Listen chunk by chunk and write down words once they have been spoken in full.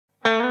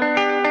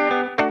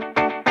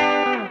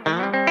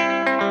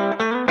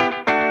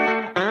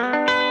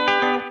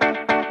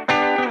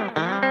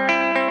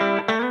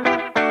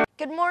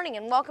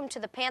morning and welcome to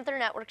the Panther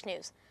Network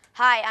News.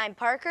 Hi, I'm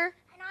Parker.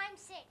 And I'm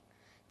Sing.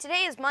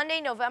 Today is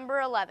Monday,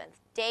 November 11th,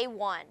 day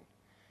 1.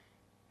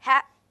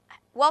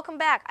 Welcome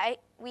back.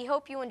 We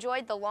hope you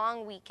enjoyed the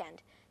long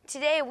weekend.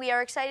 Today we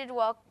are excited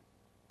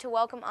to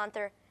welcome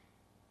author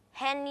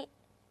Henna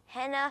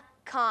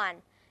Khan.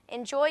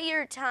 Enjoy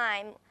your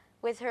time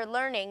with her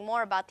learning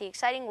more about the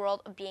exciting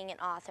world of being an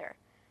author.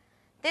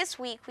 This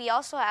week we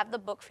also have the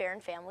Book Fair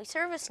and Family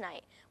Service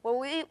Night, where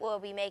we will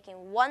be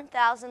making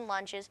 1,000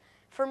 lunches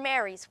for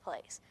Mary's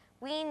Place.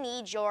 We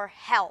need your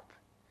help.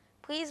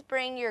 Please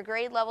bring your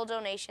grade level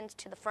donations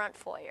to the front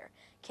foyer.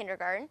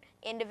 Kindergarten,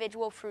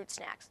 individual fruit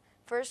snacks.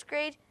 First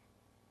grade,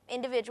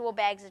 individual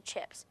bags of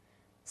chips.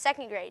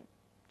 Second grade,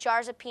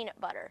 jars of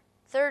peanut butter.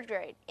 Third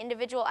grade,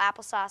 individual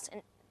applesauce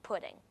and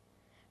pudding.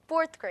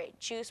 Fourth grade,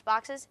 juice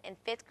boxes. And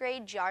fifth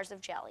grade, jars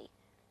of jelly.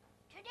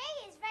 Today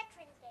is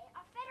Veterans Day,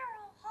 a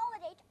federal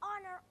holiday to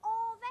honor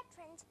all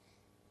veterans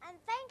and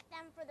thank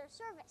them for their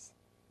service.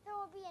 There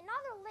will be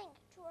another link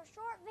to a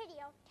short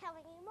video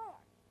telling you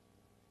more.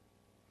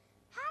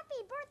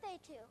 Happy birthday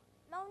to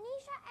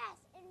Monisha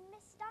S. in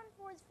Miss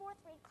Dunford's 4th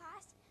grade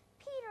class,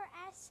 Peter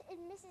S. in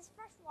Mrs.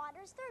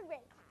 Freshwater's 3rd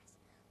grade class.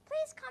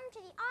 Please come to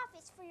the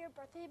office for your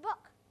birthday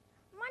book.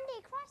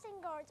 Monday crossing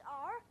guards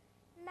are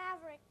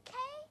Maverick K.,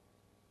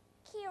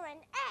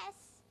 Kieran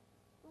S.,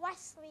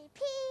 Wesley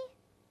P.,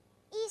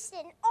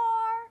 Easton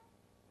R.,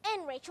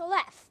 and Rachel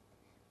F.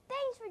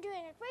 Thanks for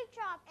doing a great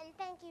job, and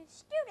thank you,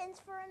 students,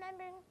 for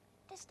remembering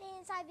to stay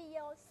inside the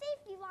yellow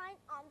safety line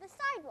on the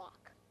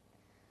sidewalk.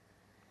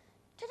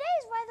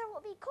 Today's weather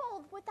will be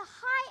cold with a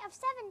high of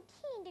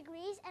 17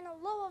 degrees and a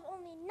low of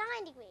only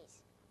 9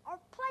 degrees. Our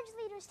pledge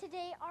leaders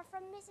today are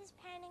from Mrs.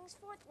 Panning's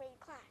 4th grade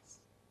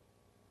class.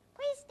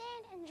 Please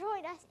stand and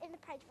join us in the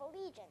Pledge of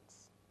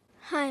Allegiance.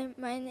 Hi,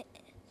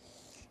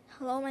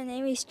 my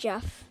name is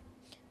Jeff.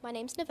 My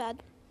name's Nevada.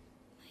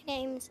 My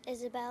name's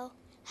Isabel.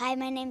 Hi,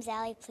 my name's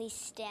Allie. Please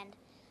stand.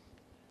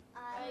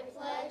 I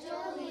pledge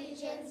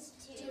allegiance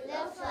to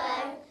the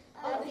flag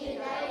of the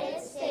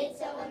United States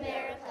of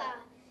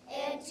America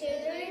and to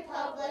the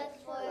republic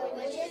for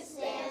which it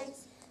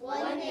stands,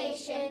 one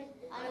nation,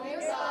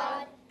 under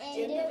God,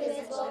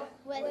 indivisible,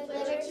 with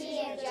liberty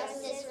and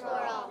justice for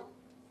all.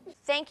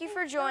 Thank you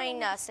for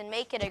joining us and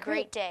make it a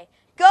great day.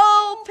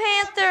 Go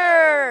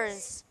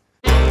Panthers!